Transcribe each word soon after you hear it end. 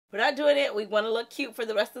We're not doing it. We want to look cute for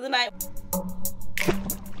the rest of the night.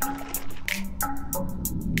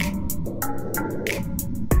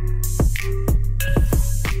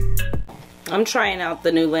 I'm trying out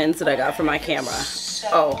the new lens that I got for my camera.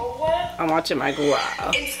 Oh, I'm watching my girl. Look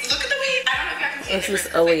at the way, I don't know if y'all can see it. This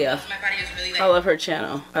is Aaliyah. My body is really I love her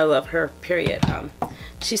channel. I love her, period.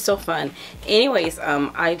 She's so fun. Anyways,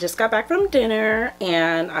 I just got back from dinner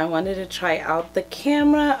and I wanted to try out the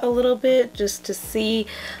camera a little bit just to see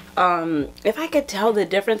if I could tell the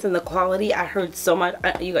difference in the quality. I heard so much.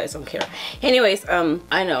 You guys don't care. Anyways,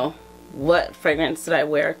 I know. What fragrance did I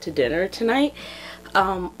wear to dinner tonight?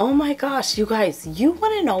 Oh my gosh, you guys, you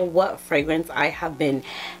want to know what fragrance I have been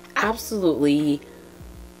absolutely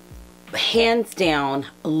hands down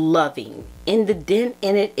loving? And the dent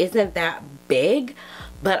in it isn't that big,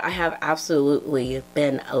 but I have absolutely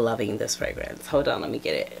been loving this fragrance. Hold on, let me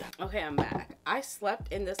get it. Okay, I'm back. I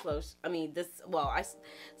slept in this lotion. I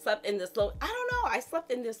slept in this lotion. I don't know. I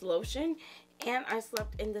slept in this lotion and I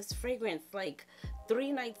slept in this fragrance like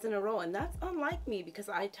 3 nights in a row, and that's unlike me because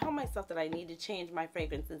I tell myself that I need to change my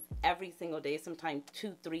fragrances every single day, sometimes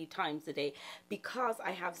 2-3 times a day, because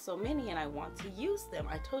I have so many and I want to use them.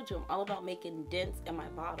 I told you I'm all about making dents in my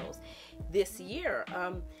bottles this year.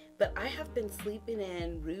 But I have been sleeping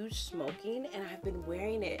in Rouge Smoking and I've been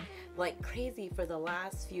wearing it like crazy for the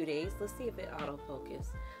last few days. Let's see if it autofocus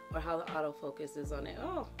or how the autofocus is on it.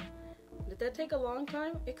 Oh, did that take a long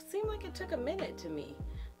time? It seemed like it took a minute to me.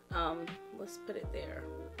 Let's put it there.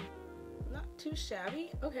 Not too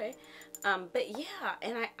shabby. Okay. But yeah,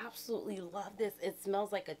 and I absolutely love this. It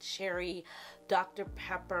smells like a cherry Dr.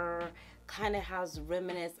 Pepper. Kind of has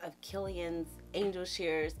reminiscence of Kilian's Angel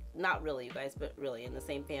Shears. Not really, you guys, but really in the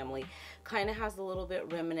same family. Kind of has a little bit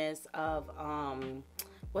reminiscence of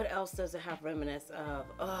what else does it have reminiscence of?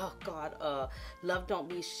 Oh God, Love Don't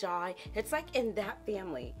Be Shy. It's like in that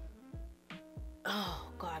family. Oh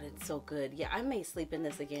God, it's so good. Yeah, I may sleep in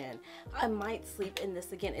this again. I might sleep in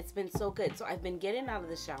this again. It's been so good. So I've been getting out of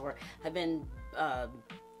the shower. I've been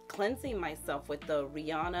cleansing myself with the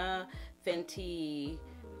Rihanna Fenty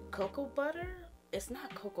cocoa butter. It's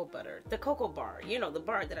not cocoa butter, the cocoa bar, you know, the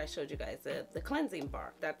bar that I showed you guys, the cleansing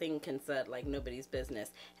bar. That thing can set like nobody's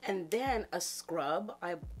business. And then a scrub.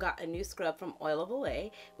 I got a new scrub from Oil of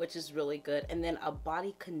Olay, which is really good. And then a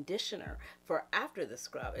body conditioner for after the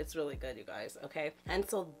scrub. It's really good, you guys. Okay. And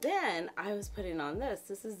so then I was putting on this.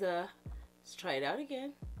 This is let's try it out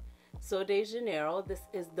again. So de Janeiro. This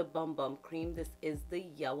is the Bum Bum cream. This is the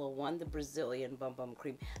yellow one, the Brazilian Bum Bum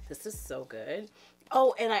cream. This is so good.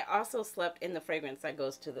 Oh, and I also slept in the fragrance that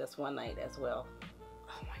goes to this one night as well.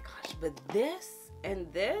 Oh my gosh, but this and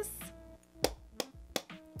this,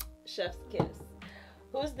 chef's kiss.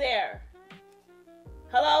 Who's there?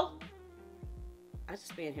 Hello? I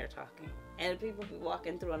just be in here talking and people be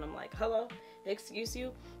walking through and I'm like, hello, excuse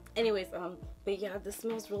you. Anyways, but yeah, this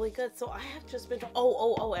smells really good. So I have just been,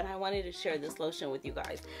 oh, and I wanted to share this lotion with you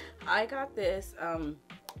guys. I got this,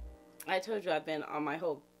 I told you I've been on my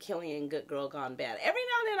whole Kilian Good Girl Gone Bad. Every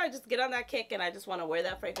now and then I just get on that kick and I just want to wear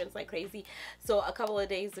that fragrance like crazy. So a couple of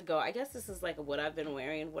days ago, I guess this is like what I've been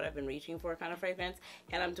wearing, what I've been reaching for kind of fragrance.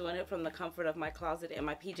 And I'm doing it from the comfort of my closet and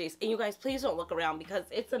my PJs. And you guys, please don't look around because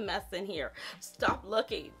it's a mess in here. Stop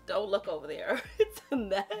looking. Don't look over there. It's a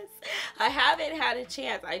mess. I haven't had a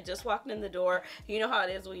chance. I just walked in the door. You know how it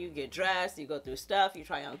is when you get dressed, you go through stuff, you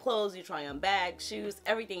try on clothes, you try on bags, shoes,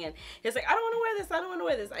 everything. And it's like, I don't want to wear this. I don't want to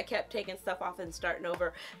wear this. I kept taking stuff off and starting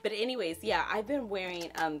over. But anyways, yeah, I've been wearing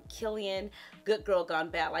Kilian Good Girl Gone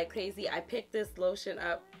Bad like crazy. I picked this lotion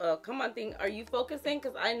up. Come on, thing, are you focusing?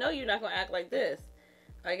 Because I know you're not going to act like this.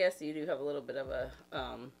 I guess you do have a little bit of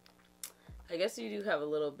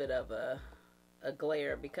a a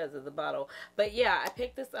glare because of the bottle. But yeah, I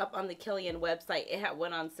picked this up on the Kilian website. It had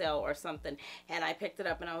went on sale or something, and I picked it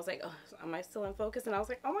up and I was like, oh, am I still in focus? And I was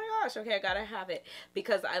like, oh my gosh, okay, I gotta have it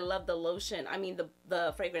because I love the lotion. I mean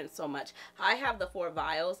the fragrance so much. I have the 4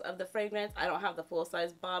 vials of the fragrance. I don't have the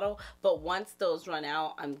full-size bottle, but once those run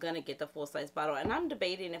out, I'm gonna get the full-size bottle. And I'm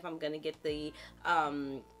debating if I'm gonna get the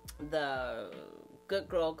Good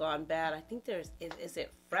Girl Gone Bad. I think there's, is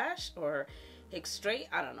it fresh or straight?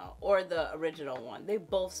 I don't know. Or the original one. They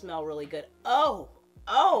both smell really good. Oh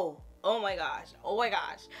my gosh. Oh my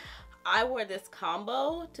gosh. I wore this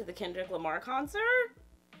combo to the Kendrick Lamar concert.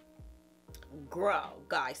 Girl,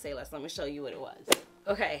 guys, say less. Let me show you what it was.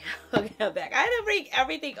 Okay, I'm back. I had to bring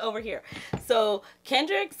everything over here. So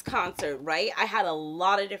Kendrick's concert, right? I had a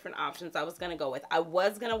lot of different options I was gonna go with. I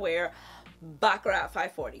was gonna wear Baccarat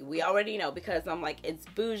 540. We already know, because I'm like, it's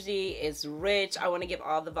bougie, it's rich, I want to give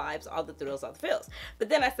all the vibes, all the thrills, all the feels. But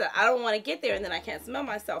then I said, I don't want to get there and then I can't smell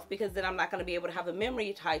myself, because then I'm not going to be able to have a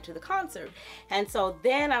memory tied to the concert. And so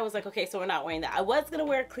then I was like, okay, so we're not wearing that. I was going to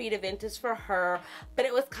wear Creative Vintage for her, but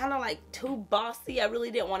it was kind of like too bossy. I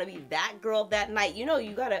really didn't want to be that girl that night. You know,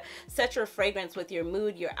 you got to set your fragrance with your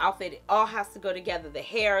mood, your outfit. It all has to go together. The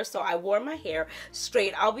hair. So I wore my hair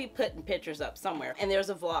straight. I'll be putting pictures up somewhere. And there's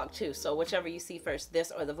a vlog too. So whichever you see first,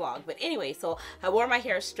 this or the vlog. But anyway, so I wore my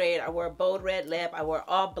hair straight. I wore a bold red lip. I wore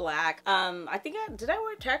all black. I think did I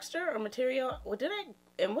wear texture or material? What did I?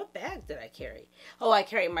 And what bag did I carry? Oh, I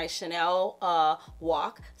carried my Chanel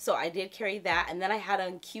walk. So I did carry that. And then I had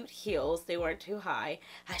on cute heels. They weren't too high.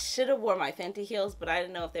 I should have worn my Fenty heels, but I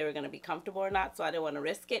didn't know if they were going to be comfortable or not. So I didn't want to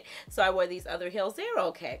risk it. So I wore these other heels. They were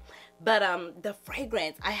okay. But the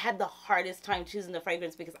fragrance, I had the hardest time choosing the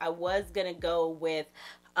fragrance, because I was going to go with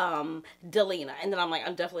Delina, and then I'm like,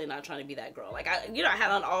 I'm definitely not trying to be that girl. Like, I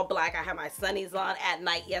had on all black. I had my sunnies on at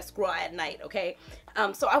night. Yes, girl, at night. Okay.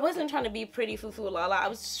 So I wasn't trying to be pretty foo-foo la-la. I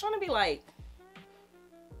was just trying to be like,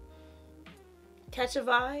 catch a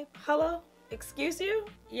vibe. Hello? Excuse you?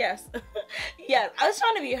 Yes. Yes. I was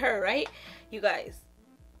trying to be her, right? You guys,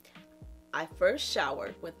 I first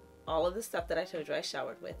showered with all of the stuff that I told you I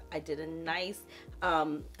showered with. I did a nice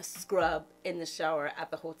scrub in the shower at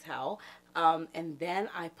the hotel. And then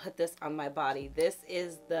I put this on my body. This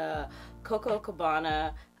is the Coco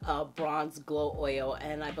Cabana Bronze Glow Oil,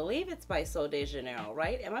 and I believe it's by Sol de Janeiro,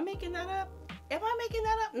 right? Am I making that up? Am I making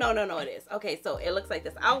that up? No, it is. Okay, so it looks like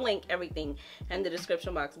this. I'll link everything in the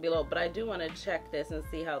description box below, but I do want to check this and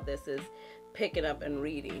see how this is picking up and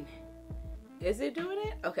reading. Is it doing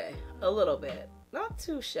it? Okay, a little bit. Not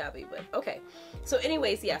too shabby, but okay. So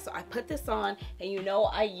anyways, yeah, so I put this on, and you know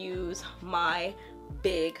I use my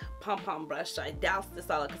big pom-pom brush. So I doused this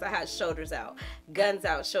all up because I had shoulders out, guns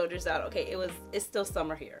out, shoulders out. Okay, it's still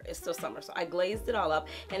summer here. It's still summer. So I glazed it all up,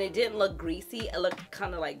 and it didn't look greasy. It looked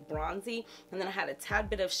kind of like bronzy. And then I had a tad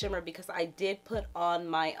bit of shimmer because I did put on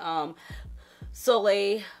my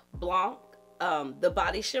Soleil Blanc, the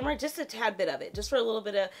body shimmer, just a tad bit of it, just for a little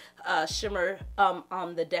bit of shimmer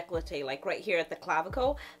on the décolleté, like right here at the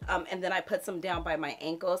clavicle. And then I put some down by my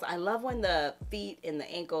ankles. I love when the feet and the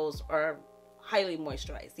ankles are highly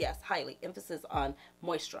moisturized. Yes, highly, emphasis on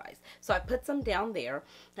moisturized. So I put some down there,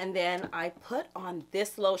 and then I put on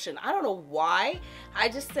this lotion. I don't know why, I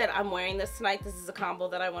just said I'm wearing this tonight. This is a combo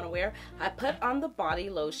that I want to wear. I put on the body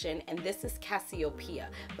lotion, and this is Cassiopeia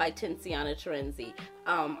by Tiziana Terenzi.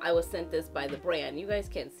 I was sent this by the brand. You guys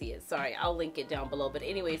can't see it, sorry, I'll link it down below. But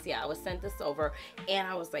anyways, yeah, I was sent this over, and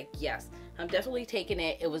I was like, yes, I'm definitely taking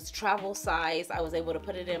it. It was travel size. I was able to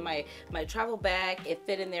put it in my travel bag. It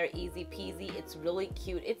fit in there easy peasy. It's really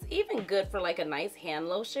cute. It's even good for like a nice hand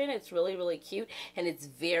lotion. It's really, really cute, and it's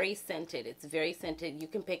very scented. It's very scented. You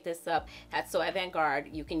can pick this up at So Avant-Garde.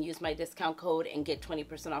 You can use my discount code and get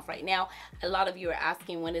 20% off right now. A lot of you are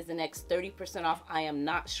asking when is the next 30% off. I am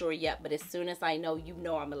not sure yet, but as soon as I know, you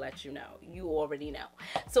know, I'm gonna let you know. You already know.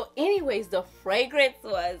 So anyways, the fragrance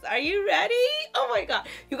was, are you ready? Oh my god,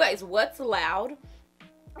 you guys, what's loud,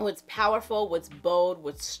 what's powerful, what's bold,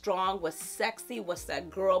 what's strong, what's sexy, what's that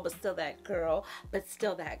girl but still that girl, but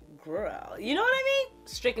still that girl, you know what I mean?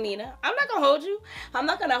 Strychnina. I'm not gonna hold you. I'm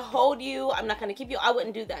not gonna hold you. I'm not gonna keep you. I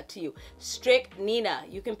wouldn't do that to you.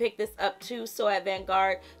 Strychnina. You can pick this up too. So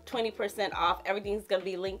Avant-Garde, 20% off. Everything's gonna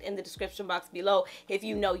be linked in the description box below. If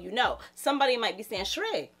you know, you know. Somebody might be saying,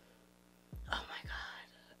 Cheraye, oh my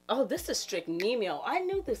god, oh, this is Strychnina. I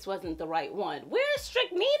knew this wasn't the right one. Where's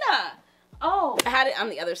Strychnina? Oh, I had it on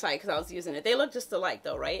the other side because I was using it. They look just alike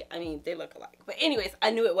though, right? I mean, they look alike. But anyways, I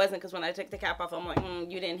knew it wasn't because when I took the cap off, I'm like,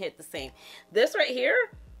 you didn't hit the same. This right here,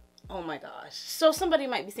 oh my gosh. So somebody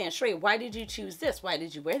might be saying, Cheraye, why did you choose this? Why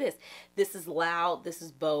did you wear this? This is loud. This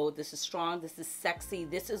is bold. This is strong. This is sexy.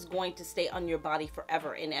 This is going to stay on your body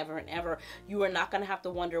forever and ever and ever. You are not going to have to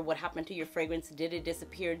wonder what happened to your fragrance. Did it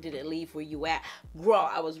disappear? Did it leave? Where you at? Girl,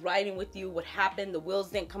 I was riding with you. What happened? The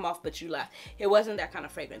wheels didn't come off, but you left. It wasn't that kind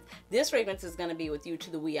of fragrance. This fragrance is going to be with you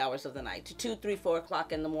to the wee hours of the night, to 2, 3, 4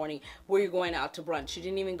 o'clock in the morning, where you're going out to brunch. You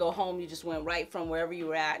didn't even go home. You just went right from wherever you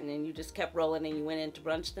were at, and then you just kept rolling and you went into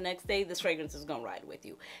brunch the next day. This fragrance is gonna ride with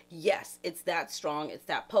you. Yes, it's that strong, it's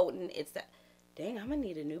that potent, it's that, dang, I'm gonna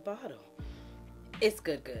need a new bottle. It's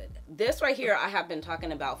good. This right here I have been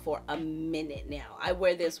talking about for a minute now. I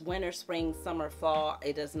wear this winter, spring, summer, fall.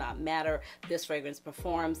 It does not matter. This fragrance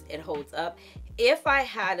performs. It holds up. If I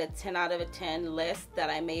had a 10 out of a 10 list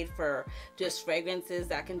that I made for just fragrances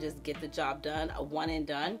that can just get the job done, a one and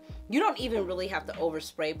done, you don't even really have to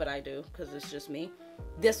overspray, but I do because it's just me.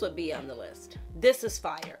 This would be on the list. This is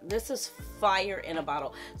fire. This is fire in a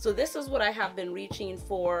bottle. So this is what I have been reaching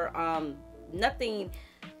for. Nothing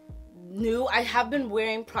new. I have been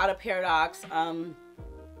wearing Prada Paradox,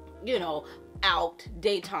 you know, out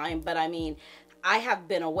daytime, but I mean, I have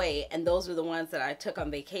been away, and those are the ones that I took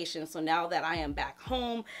on vacation. So now that I am back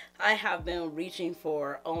home, I have been reaching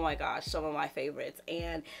for, oh my gosh, some of my favorites.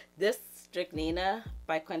 And this Strychnina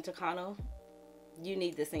by Quintacano, you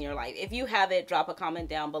need this in your life. If you have it, drop a comment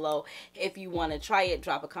down below. If you want to try it,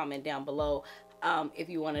 drop a comment down below. If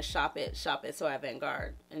you want to shop it so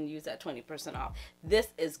avant-garde and use that 20% off. This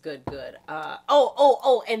is good.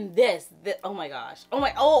 And this, oh my gosh. And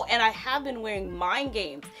I have been wearing Mind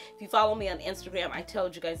Games. If you follow me on Instagram, I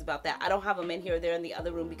told you guys about that. I don't have them in here. They're in the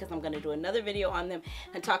other room because I'm going to do another video on them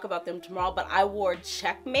and talk about them tomorrow. But I wore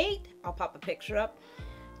Checkmate. I'll pop a picture up.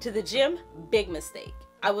 To the gym. Big mistake.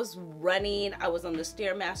 I was running. I was on the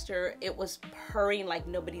Stairmaster. It was purring like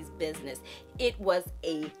nobody's business. It was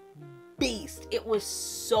a beast. It was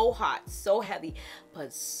so hot, so heavy,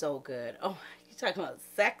 but so good. Oh, you're talking about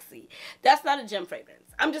sexy. That's not a gym fragrance.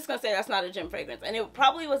 I'm just gonna say that's not a gym fragrance. And it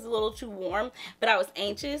probably was a little too warm, but I was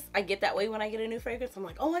anxious. I get that way when I get a new fragrance. I'm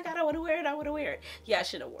like, oh my god, I want to wear it. I want to wear it. Yeah, I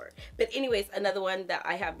should have wore it. But anyways, another one that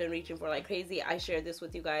I have been reaching for like crazy. I shared this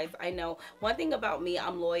with you guys. I know one thing about me,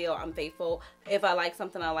 I'm loyal, I'm faithful. If I like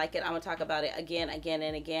something, I like it. I'm gonna talk about it again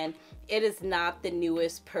and again. It is not the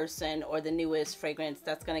newest person or the newest fragrance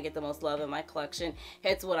that's gonna get the most love in my collection.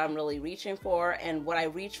 It's what I'm really reaching for, and what I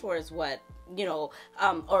reach for is what, you know,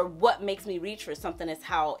 or what makes me reach for something is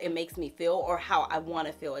how it makes me feel, or how I want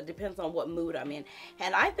to feel. It depends on what mood I'm in.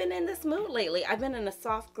 And I've been in this mood lately. I've been in a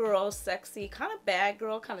soft girl, sexy, kind of bad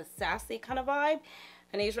girl, kind of sassy kind of vibe.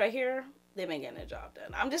 And these right here, they've been getting the job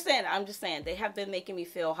done. I'm just saying, they have been making me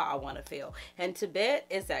feel how I want to feel. And Tibet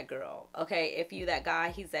is that girl. Okay, if you that guy,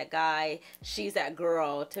 he's that guy, she's that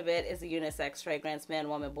girl. Tibet is a unisex fragrance. Man,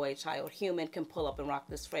 woman, boy, child, human can pull up and rock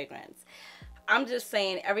this fragrance. I'm just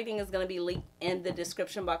saying, everything is going to be linked in the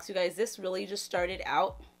description box. You guys, this really just started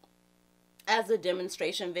out as a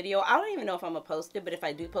demonstration video. I don't even know if I'm gonna post it, but if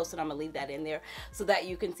I do post it, I'm gonna leave that in there so that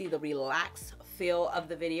you can see the relaxed feel of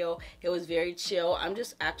the video. It was very chill. I'm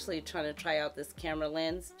just actually trying to try out this camera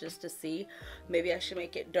lens just to see. Maybe I should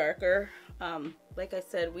make it darker. Like I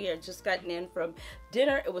said, we had just gotten in from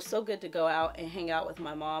dinner. It was so good to go out and hang out with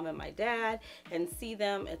my mom and my dad and see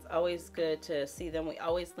them. It's always good to see them. We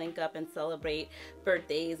always link up and celebrate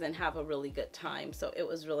birthdays and have a really good time. So it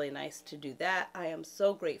was really nice to do that. I am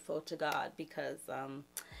so grateful to God because,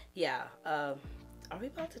 yeah, are we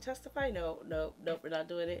about to testify? No, we're not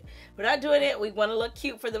doing it. We're not doing it. We want to look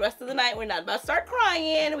cute for the rest of the night. We're not about to start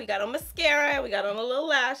crying. We got on mascara. We got on the little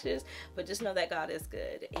lashes. But just know that God is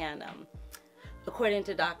good. And according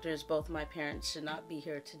to doctors, both my parents should not be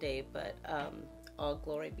here today. But all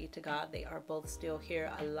glory be to God. They are both still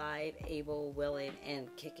here, alive, able, willing, and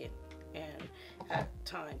kicking. And at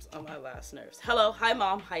times on my last nerves. Hello. Hi,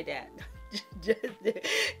 Mom. Hi, Dad.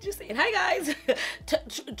 just saying hi guys.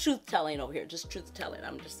 Truth telling over here, just truth telling,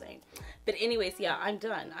 I'm just saying. But anyways, yeah, I'm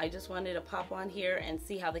done. I just wanted to pop on here and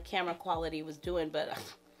see how the camera quality was doing, but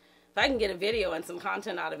if I can get a video and some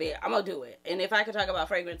content out of it, I'm gonna do it. And if I could talk about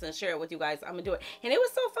fragrance and share it with you guys, I'm gonna do it. And it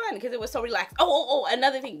was so fun because it was so relaxed. Oh,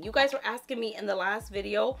 another thing, you guys were asking me in the last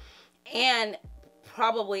video and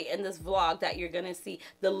probably in this vlog that you're gonna see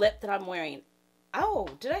the lip that I'm wearing. Oh,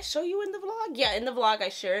 did I show you in the vlog? Yeah, in the vlog I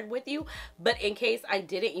shared with you. But in case I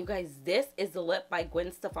didn't, you guys, this is the lip by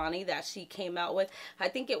Gwen Stefani that she came out with. I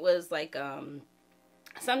think it was like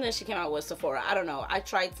something she came out with Sephora. I don't know. I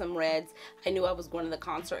tried some reds. I knew I was going to the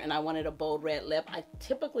concert and I wanted a bold red lip. I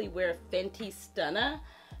typically wear Fenty Stunna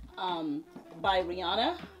by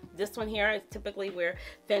Rihanna. This one here, I typically wear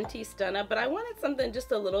Fenty Stunna, but I wanted something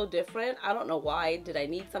just a little different. I don't know why. Did I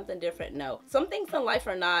need something different? No. Some things in life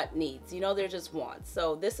are not needs. You know, they're just wants.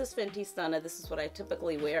 So this is Fenty Stunna. This is what I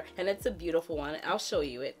typically wear, and it's a beautiful one. I'll show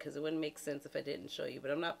you it because it wouldn't make sense if I didn't show you,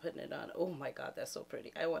 but I'm not putting it on. Oh my God, that's so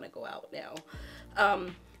pretty. I want to go out now.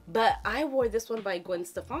 But I wore this one by Gwen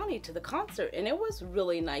Stefani to the concert, and it was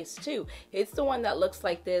really nice too. It's the one that looks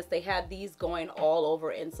like this. They had these going all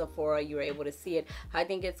over in Sephora. You were able to see it. I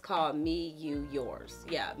think it's called Me, You, Yours.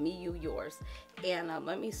 Yeah, Me, You, Yours. And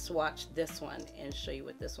let me swatch this one and show you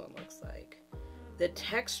what this one looks like. The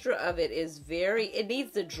texture of it is it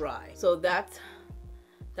needs to dry. So that's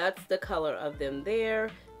That's the color of them there.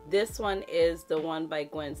 This one is the one by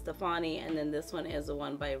Gwen Stefani, and then this one is the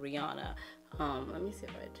one by Rihanna. Let me see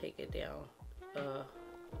if I take it down.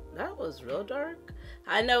 That was real dark.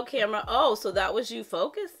 I know, camera. Oh, so that was you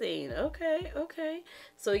focusing. Okay, okay.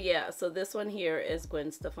 So yeah, so this one here is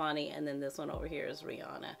Gwen Stefani, and then this one over here is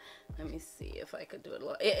Rihanna. Let me see if I could do it a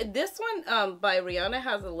little. This one by Rihanna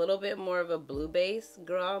has a little bit more of a blue base.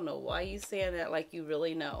 Girl, I don't know why you saying that like you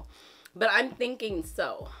really know. But I'm thinking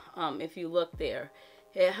so. If you look there,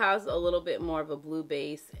 it has a little bit more of a blue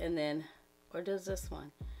base, and then, or does this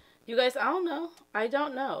one? You guys, I don't know. I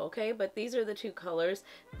don't know, okay? But these are the two colors.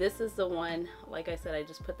 This is the one, like I said, I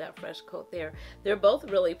just put that fresh coat there. They're both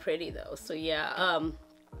really pretty though. So yeah,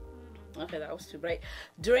 okay, that was too bright.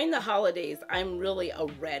 During the holidays, I'm really a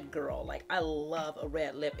red girl. Like, I love a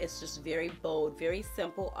red lip. It's just very bold, very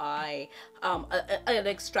simple eye, an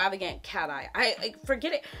extravagant cat eye. I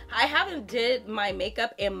forget it. I haven't did my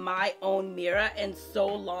makeup in my own mirror in so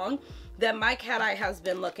long that my cat eye has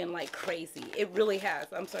been looking like crazy. It really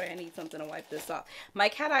has. I'm sorry, I need something to wipe this off. My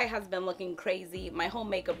cat eye has been looking crazy. My whole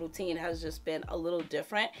makeup routine has just been a little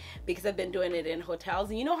different because I've been doing it in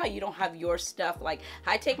hotels. And you know how you don't have your stuff? Like,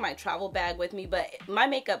 I take my travel bag with me, but my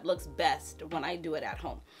makeup looks best when I do it at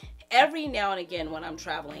home. Every now and again when I'm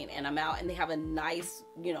traveling and I'm out and they have a nice,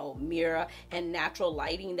 you know, mirror and natural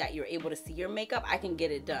lighting that you're able to see your makeup, I can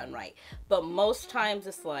get it done right. But most times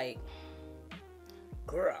it's like,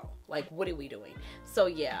 girl, like, what are we doing? So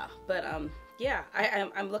yeah, but yeah,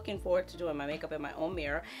 I'm looking forward to doing my makeup in my own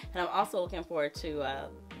mirror, and I'm also looking forward to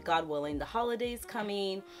God willing, the holidays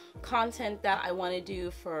coming, content that I want to do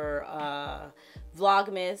for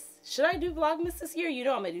Vlogmas. Should I do Vlogmas this year? You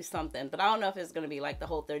know I'm gonna do something, but I don't know if it's gonna be like the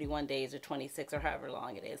whole 31 days or 26 or however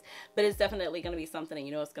long it is, but it's definitely gonna be something, and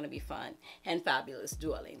you know it's gonna be fun and fabulous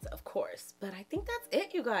duelings, of course. But I think that's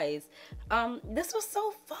it, you guys. This was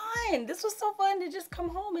so fun. This was so fun to just come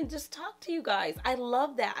home and just talk to you guys. I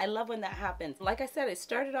love that. I love when that happens. Like I said, it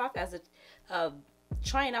started off as a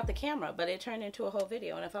trying out the camera, but it turned into a whole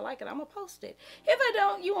video, and if I like it, I'm gonna post it. If I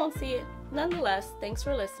don't, you won't see it. Nonetheless, thanks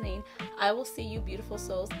for listening. I will see you beautiful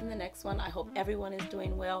souls in the next one. I hope everyone is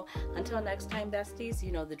doing well. Until next time, besties,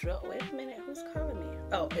 you know the drill. Wait a minute, who's calling me?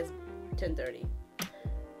 Oh, it's 10:30.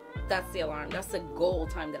 That's the alarm. That's the goal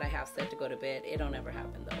time that I have set to go to bed. It don't ever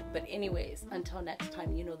happen though. But anyways, until next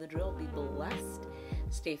time, you know the drill. Be blessed,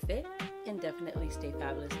 stay fit, and definitely stay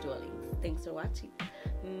fabulous dueling. Thanks for watching.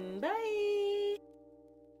 Bye.